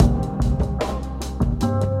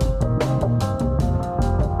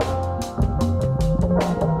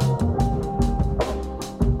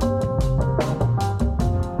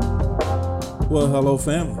hello,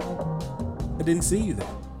 family. I didn't see you there.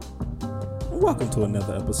 Welcome to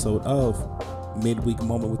another episode of Midweek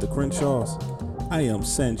Moment with the Crenshaws. I am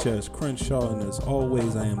Sanchez Crenshaw, and as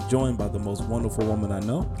always, I am joined by the most wonderful woman I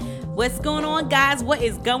know. What's going on, guys? What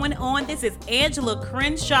is going on? This is Angela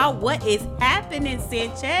Crenshaw. What is happening,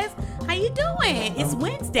 Sanchez? How you doing? It's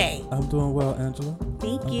Wednesday. I'm doing well, Angela.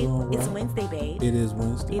 Thank you. Well. It's Wednesday, babe. It is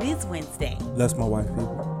Wednesday. It is Wednesday. That's my wife,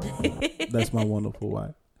 people. That's my wonderful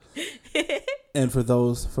wife. And for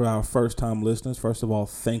our first-time listeners, first of all,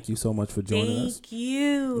 thank you so much for joining us. Thank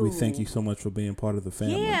you. We thank you so much for being part of the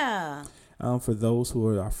family. Yeah. For those who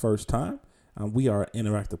are our first time, we are an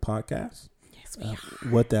interactive podcast. Yes, we are.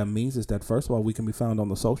 What that means is that, first of all, we can be found on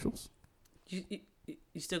the socials. You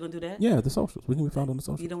still gonna do that? Yeah, the socials. We can be found on the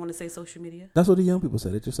socials. You don't want to say social media? That's what the young people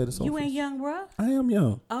say. They just say the socials. You ain't young, bro. I am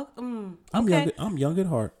young. Oh, I'm okay. young. I'm young at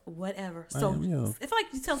heart. Whatever. I So am young. I feel like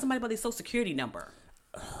you tell somebody about their social security number.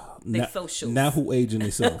 Their socials. Now who aging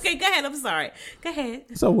themselves? Okay, go ahead. I'm sorry. Go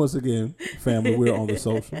ahead. So once again, family, we're on the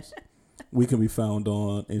socials. We can be found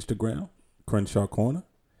on Instagram, Crenshaw Corner.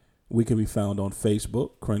 We can be found on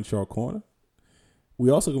Facebook, Crenshaw Corner. We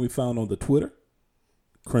also can be found on the Twitter,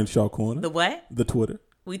 Crenshaw Corner. The what? The Twitter.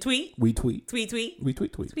 We tweet? We tweet. Tweet. We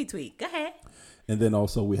tweet. Tweet. Go ahead. And then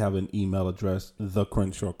also we have an email address,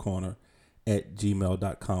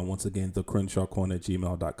 thecrenshawcorner@gmail.com. Once again,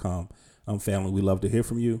 thecrenshawcorner@gmail.com. Family, we love to hear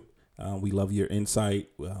from you. We love your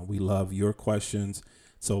insight. We love your questions.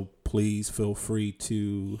 So please feel free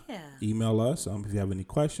to email us. If you have any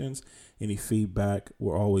questions, any feedback,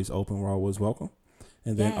 we're always open. We're always welcome.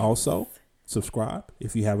 And then also subscribe.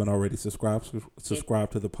 If you haven't already subscribe to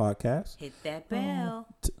the podcast. Hit that bell.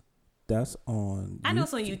 That's on. I know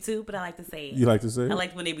it's on YouTube, but I like to say it. You like to say it? I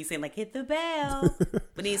like when they be saying like hit the bell.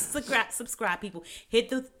 When they subscribe, people hit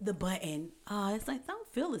the button. Oh, it's like don't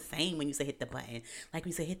feel the same when you say hit the button. Like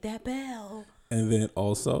we say hit that bell. And then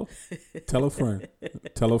also tell a friend.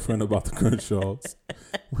 Tell a friend about the Crenshaws.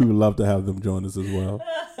 We would love to have them join us as well.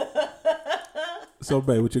 So,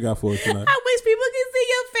 babe, what you got for us tonight? I wish people could see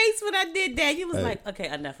your face when I did that. You was like, okay,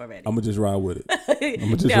 enough already. I'm going to just ride with it.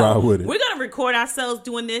 Ride with it. We're going to record ourselves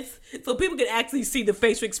doing this so people can actually see the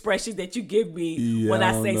facial expressions that you give me when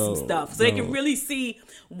I say some stuff. So they can really see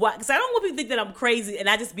what, because I don't want people to think that I'm crazy and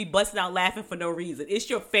I just be busting out laughing for no reason. It's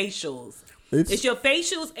your facials. It's your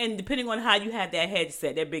facials, and depending on how you have that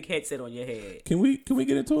headset, that big headset on your head. Can we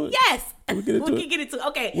get into it? Yes. Can we get into we can get into it.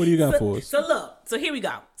 Okay. What do you got for us? So here we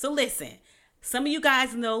go. So listen. Some of you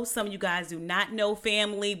guys know, some of you guys do not know,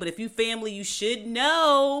 family. But if you family, you should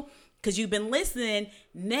know because you've been listening.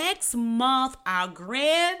 Next month, our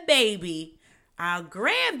grandbaby, and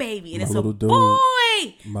it's a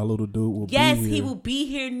boy. My little dude will be here. Yes, he will be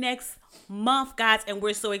here next month, guys, and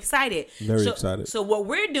we're so excited. Very excited. So what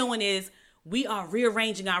we're doing is we are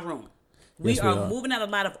rearranging our room. We are moving out a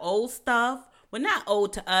lot of old stuff. Well, not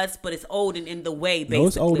old to us, but it's old and in the way, basically. No,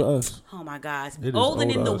 it's old to us. Oh, my gosh. Old and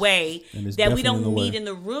in the way that we don't need way. in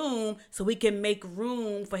the room so we can make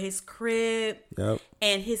room for his crib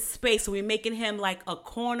and his space. So we're making him like a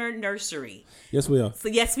corner nursery. Yes, we are. So,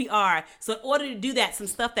 yes, we are. So in order to do that, some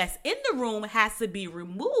stuff that's in the room has to be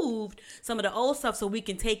removed, some of the old stuff, so we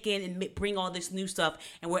can take in and bring all this new stuff.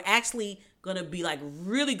 And we're actually going to be like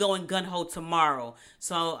really going gun-ho tomorrow.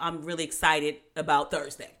 So I'm really excited about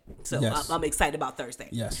Thursday. So I'm excited about Thursday.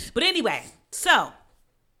 Yes. But anyway, so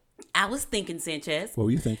I was thinking, Sanchez. What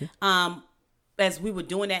were you thinking? As we were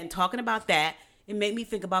doing that and talking about that, it made me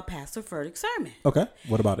think about Pastor Frederick's sermon. Okay.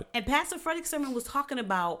 What about it? And Pastor Frederick's sermon was talking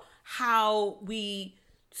about how we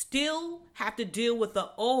still have to deal with the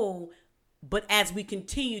old, but as we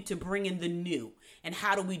continue to bring in the new. And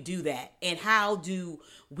how do we do that? And how do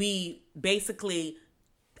we basically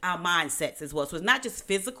our mindsets as well? So it's not just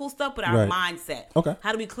physical stuff, but our mindset. Okay.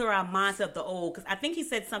 How do we clear our mindset of the old? Because I think he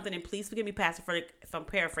said something, and please forgive me, Pastor Frederick, if I'm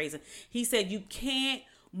paraphrasing. He said you can't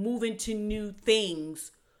move into new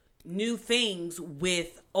things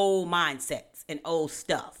with old mindsets and old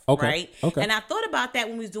stuff, right? Okay. And I thought about that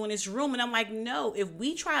when we was doing this room, and I'm like, no, if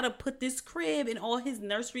we try to put this crib and all his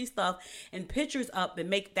nursery stuff and pictures up and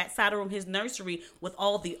make that side of the room his nursery with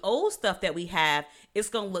all the old stuff that we have, it's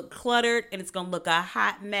going to look cluttered and it's going to look a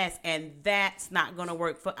hot mess, and that's not going to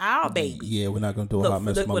work for our baby. Yeah, we're not going to do a hot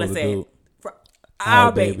mess for my little dude. For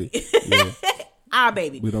our baby. Yeah. Our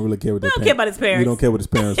baby. We don't really care what we don't care about his parents. We don't care what his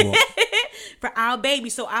parents want. For our baby.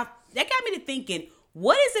 So that got me to thinking,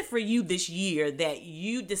 what is it for you this year that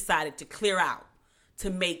you decided to clear out to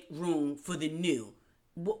make room for the new?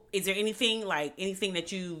 Is there anything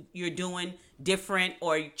that you're doing different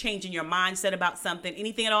or changing your mindset about something?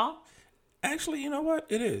 Anything at all? Actually, you know what?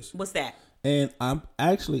 It is. What's that? And I'm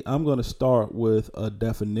going to start with a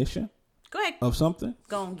definition. Go ahead. of something.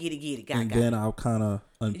 Go on, get it. And then I'll kind of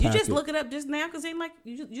unpack it. You just look it up just now because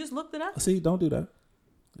you just looked it up. See, don't do that.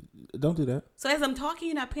 Don't do that. So as I'm talking,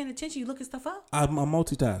 you're not paying attention. You looking stuff up. I'm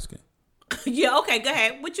multitasking. Yeah. Okay. Go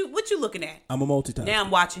ahead. What you looking at? I'm a multitasker. Now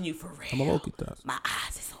I'm watching you for real. I'm a multitasker. My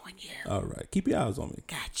eyes is on you. All right. Keep your eyes on me.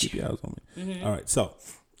 Gotcha. Keep your eyes on me. Mm-hmm. All right. So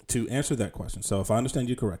to answer that question, so if I understand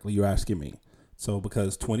you correctly, you're asking me. So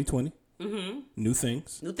because 2020, new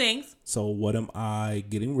things. New things. So what am I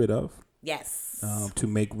getting rid of? Yes. To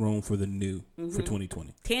make room for the new for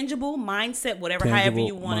 2020. Tangible mindset, whatever, however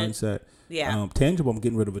you want it. Mindset. Yeah. Tangible, I'm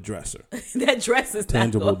getting rid of a dresser. That dress is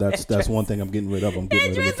tangible. Not going. That's one thing I'm getting rid of. I'm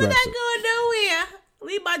getting rid of a dresser. That dress is not going nowhere.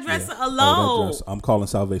 Leave my dresser alone. Oh, that dress. I'm calling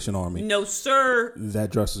Salvation Army. No, sir.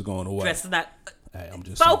 That dress is going away. Dress is not. Hey, I'm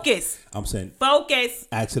just focus. Saying, I'm saying focus.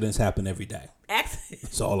 Accidents happen every day.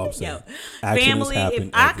 That's all I'm saying. Yo, family, if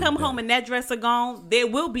I come home and that dress are gone, there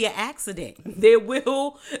will be an accident. There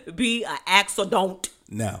will be an accident.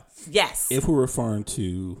 Now, yes. If we're referring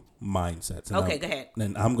to mindsets, okay, go ahead.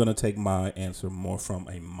 Then I'm going to take my answer more from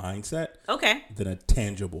a mindset, than a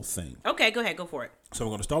tangible thing. Okay, go ahead, go for it. So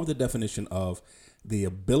we're going to start with the definition of the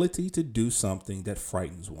ability to do something that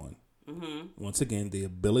frightens one. Mm-hmm. Once again, the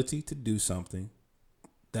ability to do something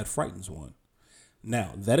that frightens one.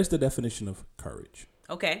 Now, that is the definition of courage.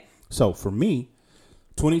 Okay. So for me,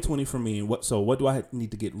 2020 for me, what do I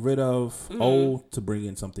need to get rid of? Old to bring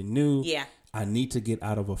in something new. Yeah. I need to get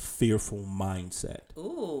out of a fearful mindset.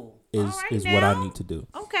 Ooh. Is what I need to do.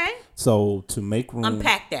 Okay. So to make room.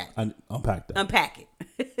 Unpack that. Unpack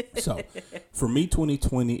it. So for me,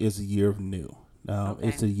 2020 is a year of new.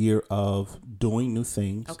 It's a year of doing new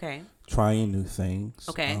things. Okay. Trying new things.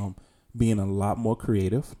 Okay. Being a lot more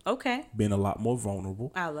creative. Okay. Being a lot more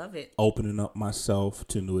vulnerable. I love it. Opening up myself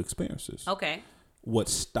to new experiences. Okay. What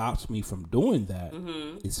stops me from doing that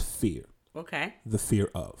is fear. Okay. The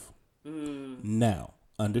fear of. Now,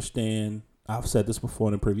 understand, I've said this before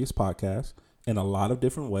in a previous podcast, in a lot of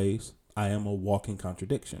different ways, I am a walking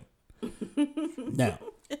contradiction. Now,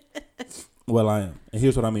 well, I am. And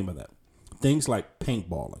here's what I mean by that. Things like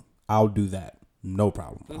paintballing, I'll do that. No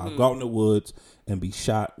problem. I'll go out in the woods and be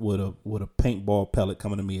shot with a paintball pellet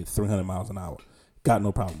coming to me at 300 miles an hour. Got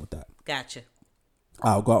no problem with that. Gotcha.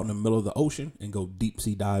 I'll go out in the middle of the ocean and go deep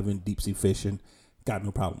sea diving, deep sea fishing. Got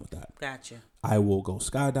no problem with that. Gotcha. I will go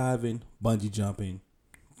skydiving, bungee jumping.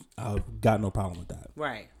 I've got no problem with that.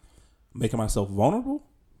 Right. Making myself vulnerable?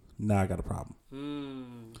 Now I got a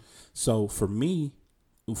problem. So for me,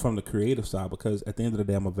 from the creative side, because at the end of the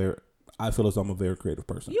day, I feel as though I'm a very creative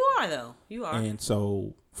person. You are, though. You are. And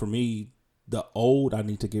so for me, the old I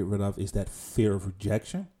need to get rid of is that fear of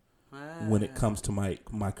rejection when it comes to my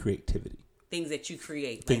creativity. Things that you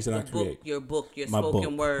create. Things that I create. Your book, your My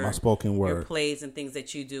spoken word. Your plays and things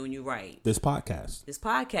that you do and you write. This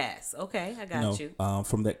podcast. Okay, I got you.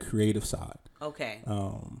 From that creative side. Okay.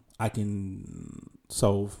 I can.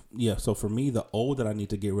 So for me, the old that I need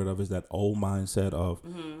to get rid of is that old mindset of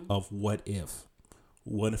what if.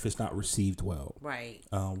 What if it's not received well? Right.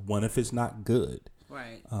 What if it's not good?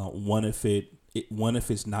 Right. What if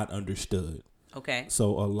it's not understood? Okay.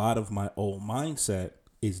 So a lot of my old mindset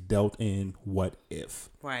is dealt in what if.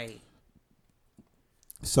 Right.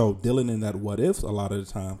 So dealing in that what if a lot of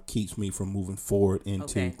the time keeps me from moving forward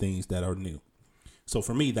into things that are new. So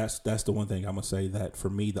for me, that's the one thing I'm gonna say that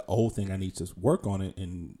for me, the old thing I need to work on it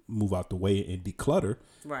and move out the way and declutter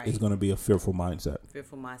is gonna be a fearful mindset.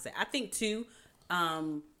 I think too,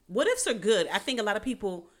 what ifs are good. I think a lot of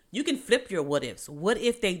people, you can flip your what ifs. What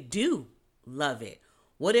if they do love it?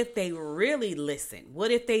 What if they really listen?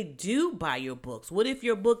 What if they do buy your books? What if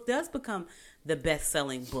your book does become the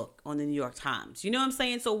best-selling book on the New York Times? You know what I'm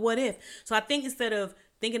saying? So what if? So I think instead of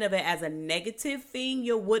thinking of it as a negative thing,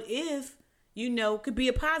 your what if, could be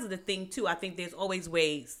a positive thing too. I think there's always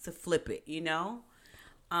ways to flip it,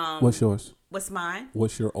 What's yours? What's mine?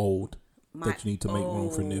 What's your old that you need to make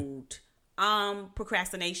room for new?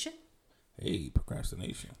 Procrastination. Hey,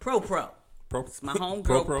 procrastination. Pro. It's my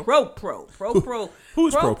homegirl. Pro.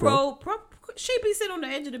 Who's pro? She be sitting on the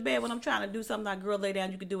edge of the bed when I'm trying to do something. Like, girl, lay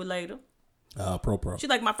down. You can do it later. Pro. She's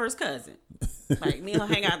like my first cousin. Like, me and her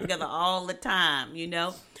hang out together all the time,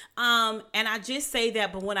 And I just say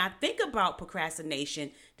that, but when I think about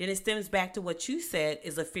procrastination, then it stems back to what you said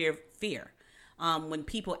is a fear. When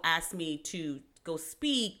people ask me to go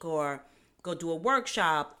speak or go do a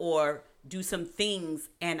workshop or do some things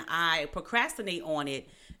and I procrastinate on it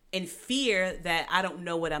in fear that I don't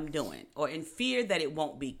know what I'm doing or in fear that it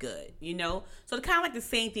won't be good, So it's kind of like the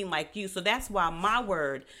same thing like you. So that's why my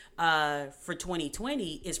word for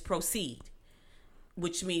 2020 is proceed,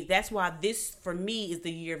 which means that's why this for me is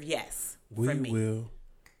the year of yes. We will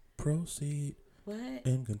proceed. What?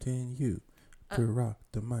 And continue to rock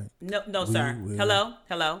the mic. No, sir. Hello.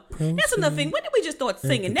 That's another thing. When did we just start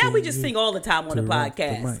singing? Now we just sing all the time on the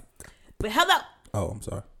podcast. But hello. Oh, I'm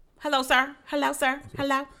sorry. Hello, sir.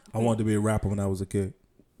 Hello. I wanted to be a rapper when I was a kid.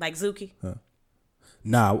 Like Zuki? Huh.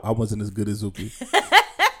 Nah, I wasn't as good as Zuki.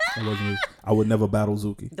 I would never battle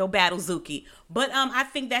Zuki. Don't battle Zuki. But I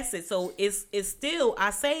think that's it. So it's still,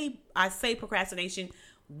 I say procrastination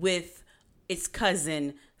with its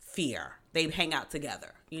cousin fear. They hang out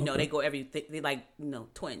together. They go they like,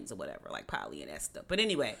 twins or whatever, like Polly and Esther. But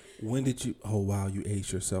anyway. When did you, oh wow, you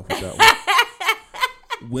aged yourself with that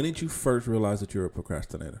one. When did you first realize that you're a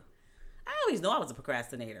procrastinator? I always know I was a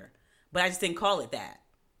procrastinator, but I just didn't call it that.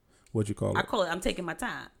 What'd you call it? I call it, I'm taking my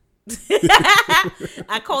time.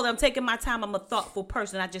 I call it, I'm taking my time. I'm a thoughtful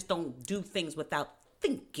person. I just don't do things without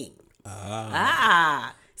thinking.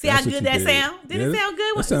 See how good that sound? Did it sound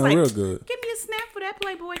good? That sounded real good. Give me a snap for that,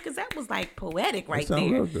 Playboy, because that was like poetic right there.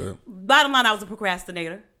 Real good. Bottom line, I was a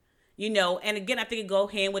procrastinator. And again, I think it go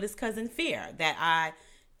hand with his cousin fear. That I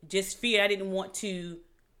just feared I didn't want to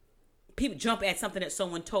people jump at something that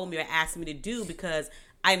someone told me or asked me to do because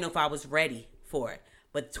I didn't know if I was ready for it.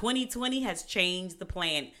 But 2020 has changed the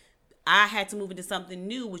plan. I had to move into something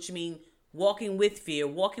new, which means walking with fear,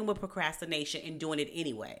 walking with procrastination, and doing it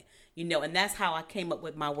anyway. And that's how I came up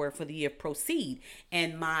with my word for the year, proceed.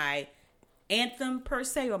 And my anthem per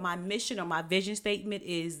se, or my mission or my vision statement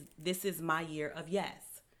is, this is my year of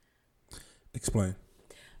yes. Explain.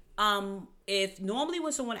 If normally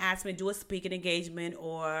when someone asks me to do a speaking engagement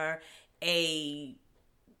or a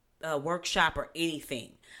workshop or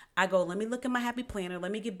anything, I go, let me look at my happy planner.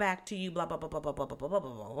 Let me get back to you. Blah blah blah blah blah blah blah blah blah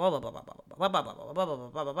blah blah blah blah blah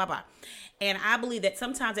blah blah blah. And I believe that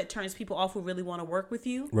sometimes it turns people off who really want to work with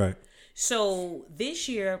you. Right. So this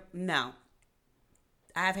year, no.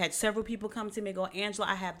 I've had several people come to me and go, Angela,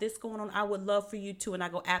 I have this going on. I would love for you to. And I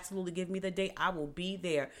go, absolutely, give me the date. I will be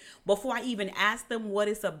there. Before I even ask them what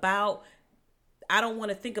it's about, I don't want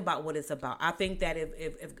to think about what it's about. I think that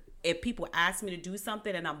if people ask me to do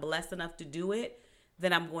something and I'm blessed enough to do it,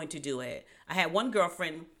 then I'm going to do it. I had one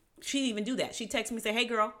girlfriend, she didn't even do that. She texted me and said, hey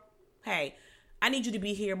girl, hey, I need you to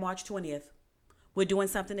be here March 20th. We're doing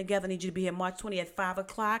something together. I need you to be here March 20th at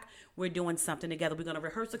 5:00. We're doing something together. We're going to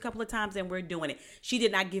rehearse a couple of times and we're doing it. She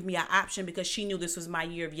did not give me an option because she knew this was my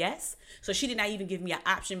year of yes. So she did not even give me an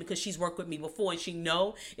option because she's worked with me before and she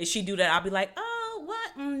know if she do that, I'll be like, oh,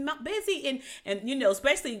 what? I'm not busy. And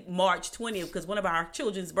especially March 20th because one of our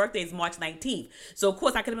children's birthday is March 19th. So of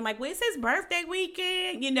course I could have been like, well, it's his birthday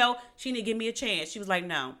weekend. She didn't give me a chance. She was like,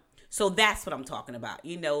 no. So that's what I'm talking about.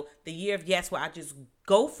 The year of yes where I just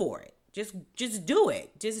go for it. Just do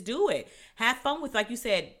it. Just do it. Have fun with it. Like you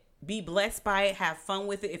said, be blessed by it. Have fun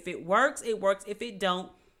with it. If it works, it works. If it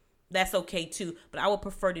don't, that's okay too. But I would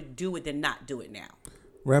prefer to do it than not do it now.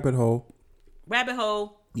 Rabbit hole. I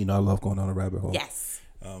love going down a rabbit hole. Yes.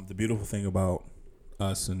 The beautiful thing about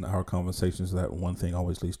us and our conversations is that one thing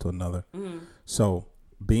always leads to another. Mm-hmm. So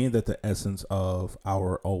being that the essence of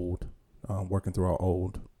our old, working through our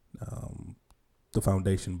old, the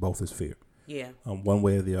foundation both is fear. Yeah. One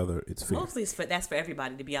way or the other, it's fear. Mostly that's for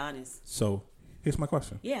everybody, to be honest. So here's my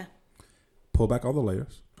question. Yeah. Pull back all the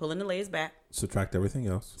layers. Pulling the layers back. Subtract everything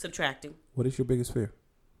else. Subtracting. What is your biggest fear?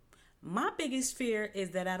 My biggest fear is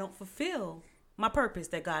that I don't fulfill my purpose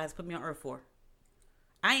that God has put me on earth for.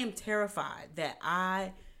 I am terrified that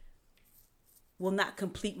I will not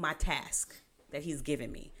complete my task that he's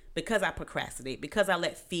given me because I procrastinate, because I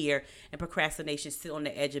let fear and procrastination sit on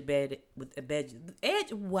the edge of bed with a bed.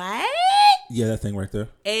 Edge what? Yeah, that thing right there.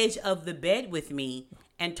 Edge of the bed with me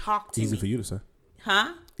and talk to me. Easy for you to say.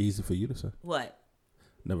 Huh? Easy for you to say. What?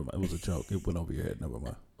 Never mind. It was a joke. It went over your head. Never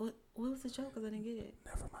mind. What was the joke? Because I didn't get it.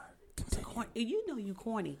 Never mind. Continue. You know you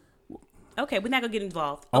corny. Okay, we're not gonna get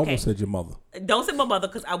involved. I almost said your mother. Don't say my mother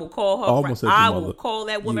because I will call her. I will call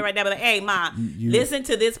that woman right now. Be like, hey, Ma, listen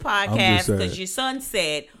to this podcast because your son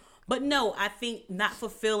said. But no, I think not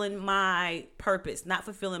fulfilling my purpose, not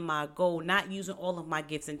fulfilling my goal, not using all of my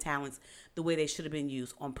gifts and talents the way they should have been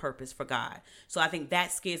used on purpose for God. So I think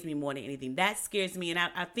that scares me more than anything. That scares me. And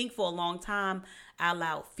I think for a long time, I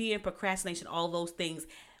allowed fear and procrastination, all those things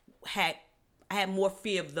I had more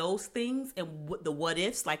fear of those things and the what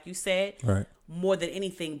ifs, like you said, right, more than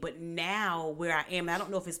anything. But now where I am, I don't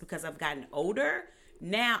know if it's because I've gotten older.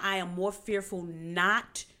 Now I am more fearful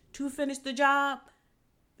not to finish the job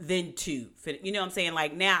than to finish. You know what I'm saying?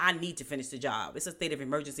 Like now I need to finish the job. It's a state of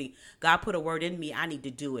emergency. God put a word in me. I need to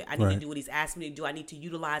do it. I need to do what he's asked me to do. I need to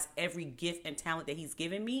utilize every gift and talent that he's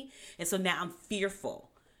given me. And so now I'm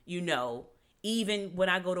fearful, even when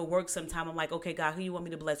I go to work sometime, I'm like, okay, God, who you want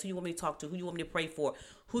me to bless? Who you want me to talk to? Who you want me to pray for?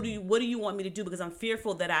 What do you want me to do? Because I'm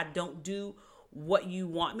fearful that I don't do what you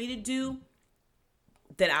want me to do,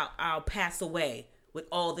 that I'll pass away with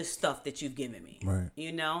all this stuff that you've given me. Right.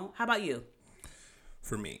 You know? How about you?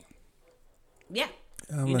 For me. Yeah.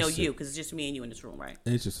 You, because it's just me and you in this room, right?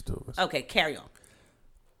 It's just the two of us. Okay, carry on.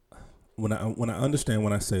 When I understand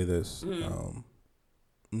when I say this,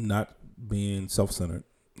 not being self-centered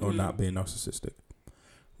or not being narcissistic,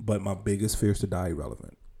 but my biggest fear is to die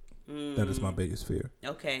irrelevant. That is my biggest fear.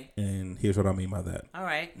 Okay. And here's what I mean by that. All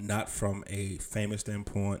right. Not from a famous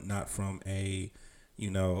standpoint, not from a,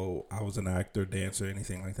 I was an actor, dancer,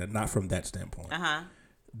 anything like that. Not from that standpoint. Uh-huh.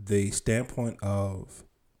 The standpoint of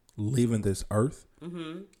leaving this earth,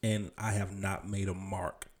 and I have not made a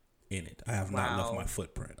mark in it. I have not left my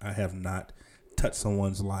footprint. I have not touched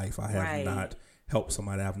someone's life. I have not helped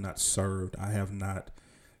somebody. I have not served. I have not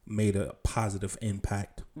made a positive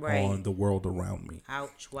impact on the world around me.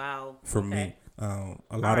 Ouch. Wow. For me,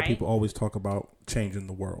 a lot of people always talk about changing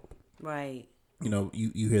the world. Right.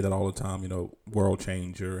 You hear that all the time, world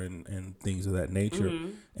changer and things of that nature.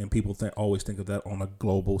 And people always think of that on a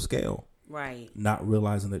global scale. Right. Not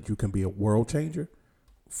realizing that you can be a world changer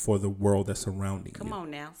for the world that's surrounding you. Come on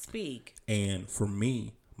now, speak. And for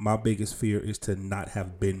me, my biggest fear is to not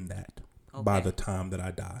have been that by the time that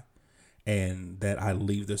I die. And that I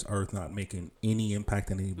leave this earth not making any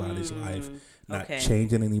impact in anybody's life, not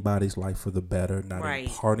changing anybody's life for the better, not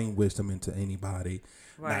imparting wisdom into anybody,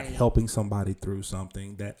 not helping somebody through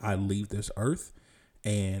something, that I leave this earth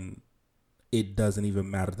and it doesn't even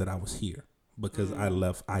matter that I was here because I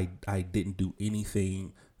left. I didn't do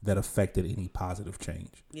anything that affected any positive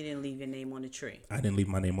change. You didn't leave your name on the tree. I didn't leave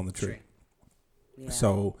my name on the tree. Yeah.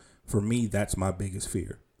 So for me, that's my biggest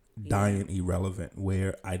fear. Dying irrelevant,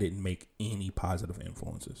 where I didn't make any positive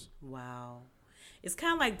influences. Wow. It's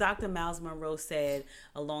kind of like Dr. Miles Monroe said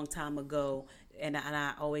a long time ago, and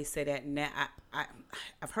I always say that now.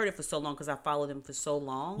 I've heard it for so long because I followed him for so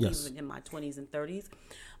long, even in my 20s and 30s.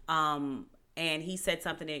 And he said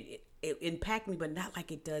something that it impacted me, but not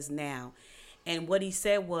like it does now. And what he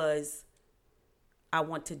said was, I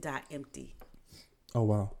want to die empty. Oh,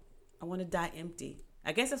 wow. I want to die empty.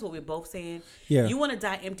 I guess that's what we're both saying. Yeah. You want to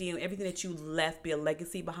die empty and everything that you left be a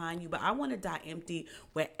legacy behind you. But I want to die empty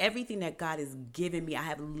where everything that God has given me, I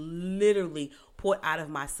have literally poured out of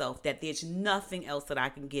myself, that there's nothing else that I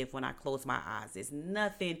can give when I close my eyes. There's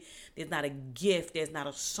nothing. There's not a gift. There's not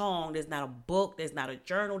a song. There's not a book. There's not a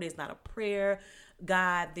journal. There's not a prayer.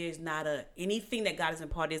 God, there's not anything that God has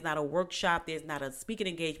imparted. There's not a workshop. There's not a speaking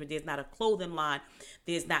engagement. There's not a clothing line.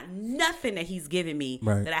 There's not nothing that he's given me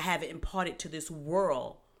that I haven't imparted to this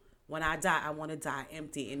world. When I die, I want to die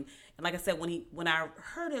empty. And like I said, when I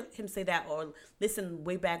heard him say that or listen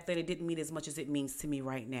way back then, it didn't mean as much as it means to me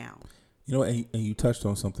right now. And you touched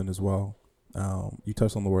on something as well. You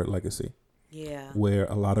touched on the word legacy. Yeah. Where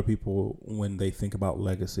a lot of people, when they think about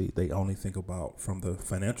legacy, they only think about from the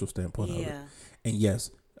financial standpoint of it. And yes,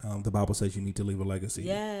 the Bible says you need to leave a legacy.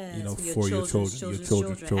 Yes, for your children,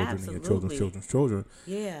 and your children's children.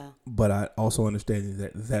 Yeah. But I also understand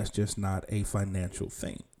that that's just not a financial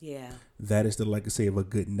thing. Yeah. That is the legacy of a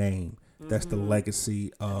good name. That's the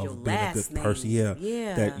legacy of being a good person.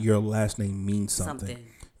 Yeah. That your last name means something.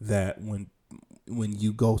 That when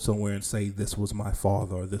you go somewhere and say, this was my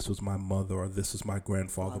father, or this was my mother, or this is my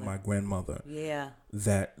grandfather, my grandmother,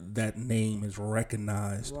 that name is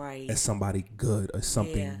recognized as somebody good, or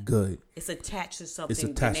something good. It's attached to something. It's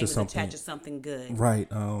attached to something. Attached to something good.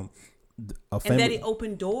 Right. And that it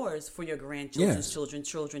opened doors for your grandchildren's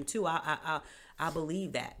children too. I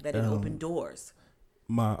believe that it opened doors.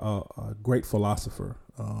 My great philosopher.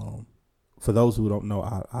 For those who don't know,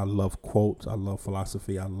 I love quotes. I love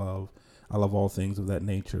philosophy. I love all things of that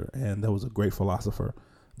nature. And there was a great philosopher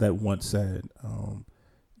that once said,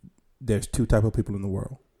 there's two types of people in the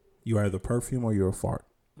world. You're either perfume or you're a fart.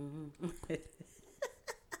 Mm-hmm.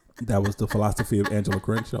 That was the philosophy of Angela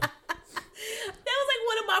Crenshaw. That was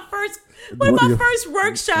like one of my first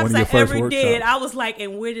workshops I ever did. I was like,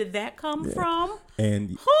 and where did that come from?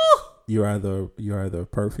 And you're either a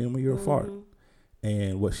perfume or you're a fart.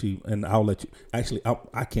 And I'll let you, actually,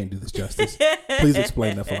 I can't do this justice. Please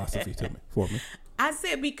explain that philosophy for me. I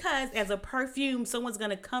said, because as a perfume, someone's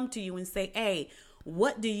going to come to you and say, hey,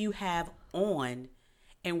 what do you have on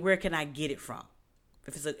and where can I get it from?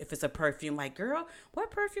 If it's a perfume, like, girl,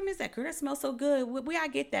 what perfume is that? Girl, that smells so good. Where I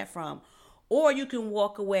get that from? Or you can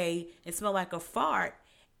walk away and smell like a fart.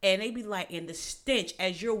 And they be like, in the stench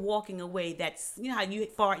as you're walking away, that's, how you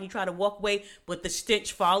fart and you try to walk away, but the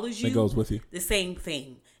stench follows you. It goes with you. The same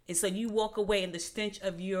thing. And so you walk away, and the stench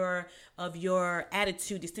of your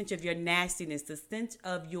attitude, the stench of your nastiness, the stench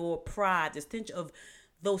of your pride, the stench of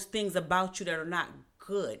those things about you that are not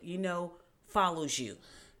good, follows you.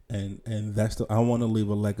 And that's I want to leave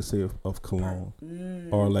a legacy of cologne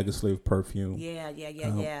or a legacy of perfume.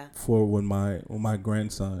 Yeah. For when my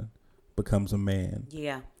grandson becomes a man.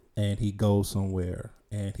 Yeah. And he goes somewhere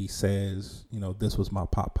and he says, this was my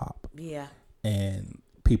pop. Yeah. And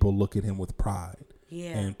people look at him with pride.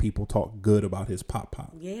 Yeah. And people talk good about his pop.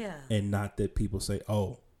 Yeah. And not that people say,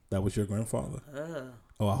 oh, that was your grandfather.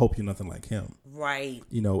 Oh, I hope you're nothing like him. Right.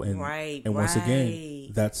 And once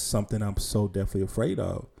again, that's something I'm so definitely afraid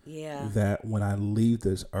of. Yeah. That when I leave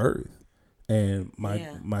this earth and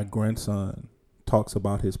my grandson talks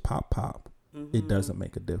about his pop, it doesn't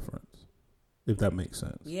make a difference. If that makes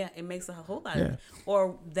sense. Yeah, it makes a whole lot of,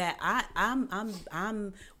 or that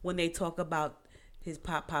I'm when they talk about his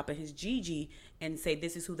pop and his Gigi and say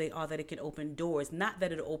this is who they are, that it can open doors. Not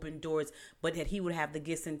that it'll open doors, but that he would have the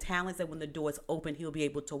gifts and talents that when the doors open, he'll be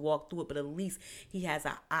able to walk through it. But at least he has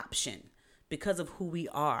an option because of who we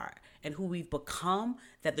are and who we've become,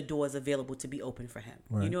 that the door is available to be open for him.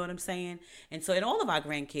 Right. You know what I'm saying? And so in all of our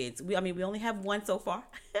grandkids, we only have one so far.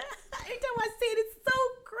 Every time I say it, it's so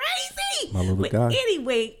crazy. My little guy.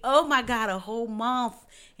 Anyway, oh my God, a whole month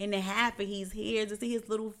and a half and he's here to see his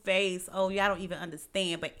little face. Oh, y'all don't even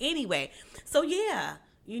understand. But anyway, so yeah,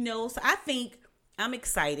 so I think I'm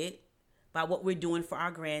excited by what we're doing for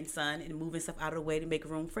our grandson and moving stuff out of the way to make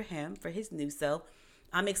room for him, for his new self.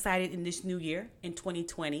 I'm excited in this new year, in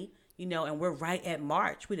 2020, and we're right at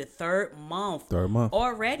March. We're the third month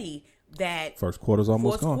already. That first quarter's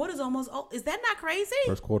almost gone. Is that not crazy?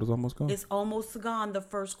 First quarter's almost gone. It's almost gone, the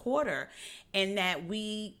first quarter. And that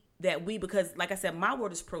we because like I said, my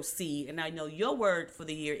word is proceed, and I know your word for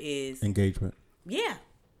the year is engagement. Yeah.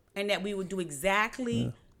 And that we will do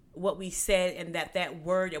exactly what we said, and that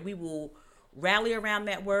word, that we will rally around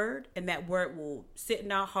that word, and that word will sit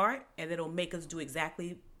in our heart, and it'll make us do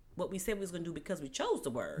exactly what we said we was going to do because we chose the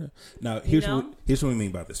word. Now, here's what we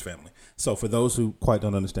mean by this, family. So for those who quite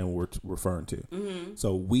don't understand what we're referring to,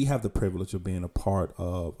 so we have the privilege of being a part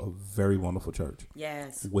of a very wonderful church.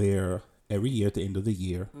 Yes. Where every year at the end of the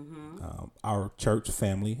year, our church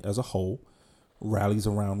family as a whole rallies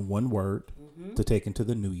around one word to take into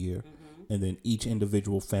the new year. And then each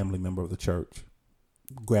individual family member of the church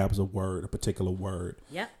grabs a particular word.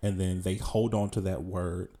 Yep. And then they hold on to that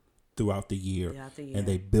word throughout the year, and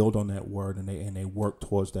they build on that word, and they work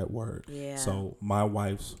towards that word. Yeah. So my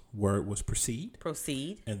wife's word was proceed,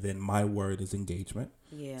 and then my word is engagement.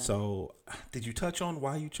 Yeah. So did you touch on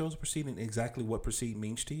why you chose proceed and exactly what proceed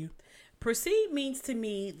means to you? Proceed means to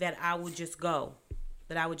me that I would just go,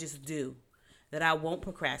 that I would just do, that I won't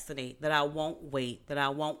procrastinate, that I won't wait, that I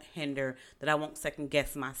won't hinder, that I won't second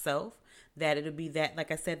guess myself, that it'll be that, like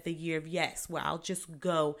I said, the year of yes, where I'll just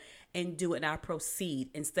go and do it, and I'll proceed.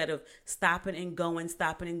 Instead of stopping and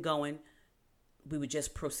going, we would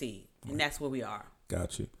just proceed. And that's where we are.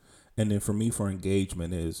 Got you. And then for me, for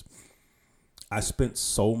engagement is, I spent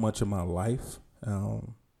so much of my life,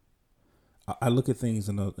 I look at things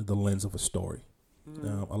in the lens of a story.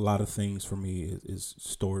 A lot of things for me is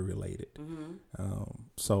story related.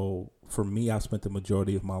 So for me, I spent the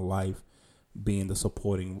majority of my life playing a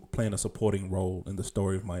supporting role in the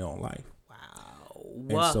story of my own life. Wow.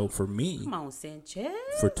 And so for me, come on, Sanchez.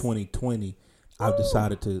 For 2020, I've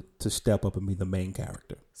decided to step up and be the main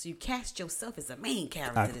character. So you cast yourself as a main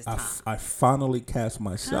character this time. I finally cast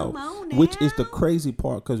myself, come on now. Which is the crazy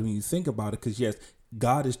part, because when you think about it, because yes,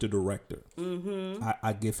 God is the director.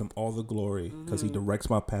 I give him all the glory because he directs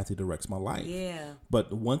my path, he directs my life. Yeah. But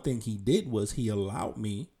the one thing he did was he allowed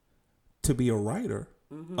me to be a writer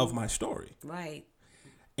of my story. Right.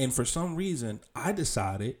 And for some reason, I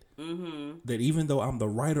decided that even though I'm the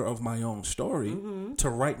writer of my own story, to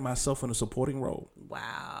write myself in a supporting role.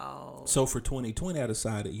 Wow. So for 2020, I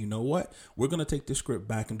decided, you know what? We're going to take this script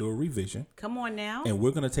back and do a revision. Come on now. And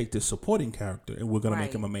we're going to take this supporting character and we're going to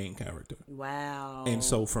make him a main character. Wow. And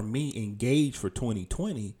so for me, engage for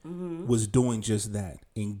 2020 was doing just that.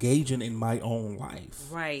 Engaging in my own life.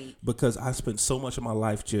 Right. Because I spent so much of my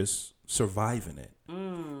life just surviving it.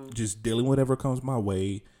 Just dealing with whatever comes my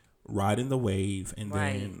way, riding the wave, and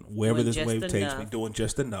then wherever this wave takes me, doing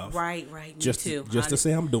just enough. Right. Me just too. Just to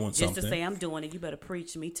say I'm doing something. Just to say I'm doing it. You better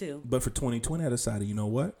preach. Me too. But for 2020, I decided, you know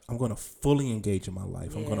what? I'm going to fully engage in my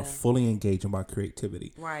life. I'm going to fully engage in my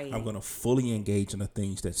creativity. Right. I'm going to fully engage in the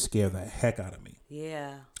things that scare the heck out of me.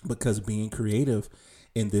 Yeah. Because being creative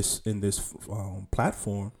in this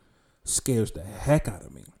platform scares the heck out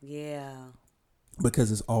of me. Yeah.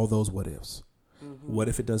 Because it's all those what ifs. What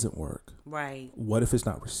if it doesn't work? Right. What if it's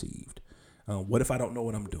not received? What if I don't know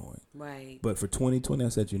what I'm doing? Right. But for 2020, I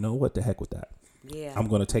said, you know what? The heck with that. Yeah. I'm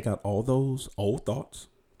going to take out all those old thoughts,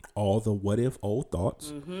 all the what if old thoughts,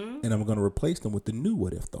 and I'm going to replace them with the new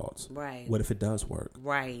what if thoughts. Right. What if it does work?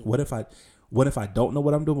 Right. What if I don't know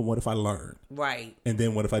what I'm doing? What if I learn? Right. And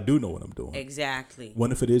then what if I do know what I'm doing? Exactly.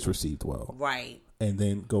 What if it is received well? Right. And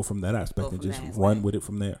then go from that aspect and just run with it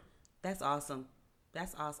from there. That's awesome.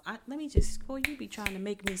 That's awesome. Let me just, boy, you be trying to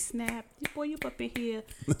make me snap. Boy, you up in here.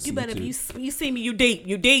 You better be, you see me, you deep.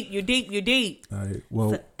 All right.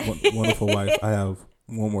 Well, wonderful wife, I have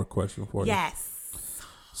one more question for you. Yes.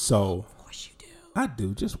 So. Of course you do. I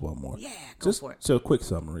do. Just one more. Yeah, go for it. So a quick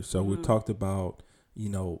summary. So we talked about,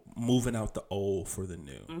 moving out the old for the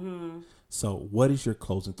new. Mm-hmm. So what is your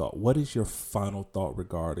closing thought? What is your final thought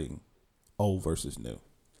regarding old versus new?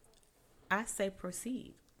 I say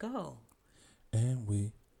proceed. Go. And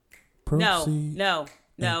we proceed. No.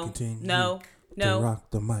 To rock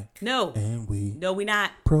the mic. No. And we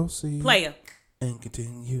not. Proceed. Player. And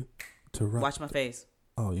continue to rock. Watch my face.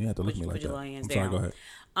 Oh, you have to look at me like that. I'm sorry, go ahead.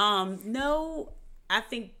 No, I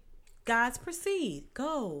think God's proceed.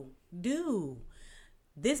 Go. Do.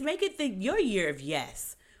 This make it your year of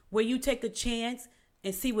yes. Where you take a chance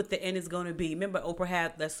and see what the end is going to be. Remember Oprah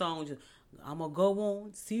had that song, I'm going to go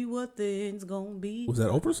on, see what the end's going to be. Was that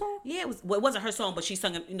Oprah's song? Yeah, it wasn't her song, but she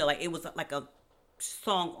sung it, it was like a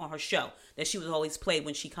song on her show that she was always played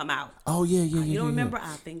when she come out. Oh, yeah. You don't remember?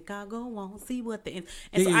 I think I'll go on, see what the end.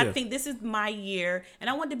 And I think this is my year, and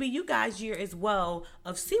I want to be you guys' year as well,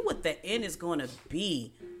 of see what the end is going to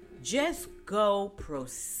be. Just go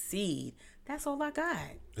proceed. That's all I got.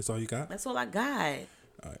 That's all you got? That's all I got.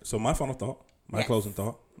 All right. So my final thought, closing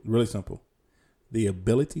thought, really simple. The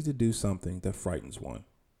ability to do something that frightens one.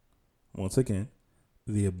 Once again,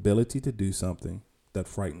 the ability to do something that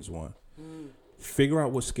frightens one. Figure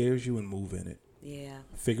out what scares you and move in it. Yeah.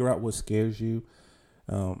 Figure out what scares you.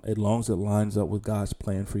 As long as it lines up with God's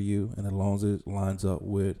plan for you, and as long as it lines up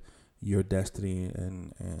with your destiny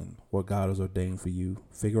and what God has ordained for you,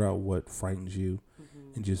 figure out what frightens you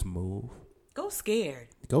and just move. Go scared.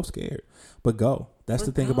 But go. That's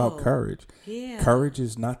the thing about courage. Yeah. Courage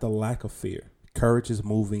is not the lack of fear. Courage is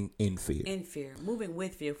moving in fear. Moving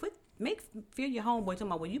with fear. Make fear your homeboy. Talking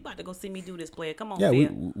about, well, you about to go see me do this, player. Come on, yeah,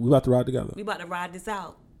 fear. we about to ride together. We about to ride this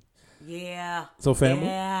out. Yeah. So, family.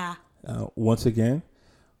 Yeah. Once again,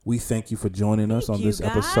 we thank you for joining us on this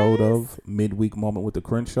episode of Midweek Moment with the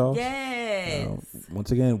Crenshaws. Yes.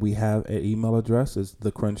 Once again, we have an email address. It's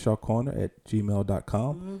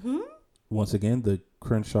thecrenshawcorner@gmail.com. Mm-hmm. Once again,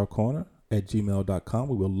 thecrenshawcorner@gmail.com.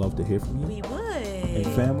 We would love to hear from you. We would. Hey,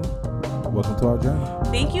 family. Welcome to our journey.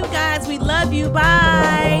 Thank you, guys. We love you.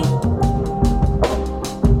 Bye.